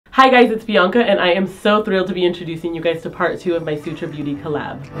Hi guys, it's Bianca and I am so thrilled to be introducing you guys to part 2 of my Sutra Beauty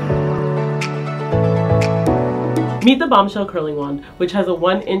collab. Meet the Bombshell curling wand, which has a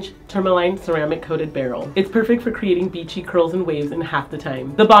 1-inch tourmaline ceramic coated barrel. It's perfect for creating beachy curls and waves in half the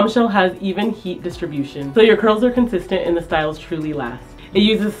time. The Bombshell has even heat distribution, so your curls are consistent and the styles truly last. It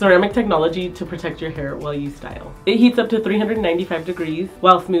uses ceramic technology to protect your hair while you style. It heats up to 395 degrees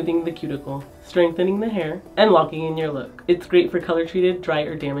while smoothing the cuticle, strengthening the hair, and locking in your look. It's great for color treated, dry,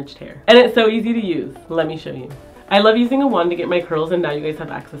 or damaged hair. And it's so easy to use. Let me show you. I love using a wand to get my curls, and now you guys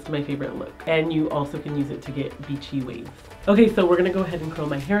have access to my favorite look. And you also can use it to get beachy waves. Okay, so we're gonna go ahead and curl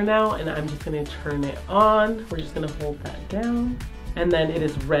my hair now, and I'm just gonna turn it on. We're just gonna hold that down. And then it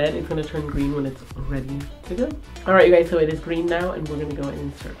is red. It's gonna turn green when it's ready to go. All right, you guys, so it is green now, and we're gonna go in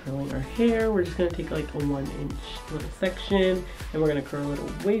and start curling our hair. We're just gonna take like a 1-inch little section, and we're gonna curl it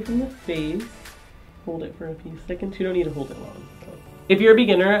away from the face. Hold it for a few seconds. You don't need to hold it long. So. If you're a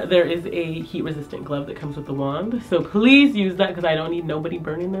beginner, there is a heat-resistant glove that comes with the wand, so please use that because I don't need nobody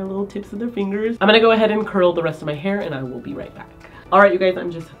burning their little tips of their fingers. I'm gonna go ahead and curl the rest of my hair, and I will be right back. Alright you guys, I'm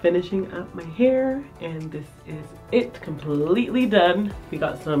just finishing up my hair and this is it, completely done. We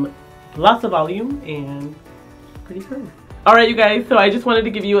got lots of volume and pretty curly. Alright you guys, so I just wanted to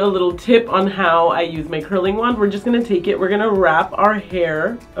give you a little tip on how I use my curling wand. We're just going to take it, we're going to wrap our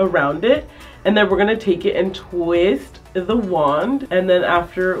hair around it, and then we're going to take it and twist the wand, and then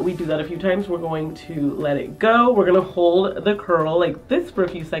after we do that a few times, we're going to let it go. We're going to hold the curl like this for a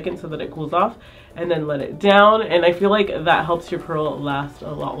few seconds so that it cools off, and then let it down, and I feel like that helps your curl last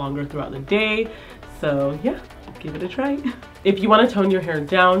a lot longer throughout the day. So yeah, give it a try. If you want to tone your hair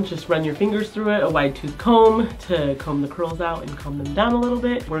down, just run your fingers through it, a wide tooth comb to comb the curls out and comb them down a little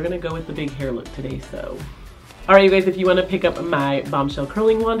bit. We're gonna go with the big hair look today, so. Alright you guys, if you want to pick up my Bombshell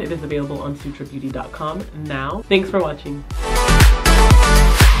curling wand, it is available on sutrabeauty.com now. Thanks for watching.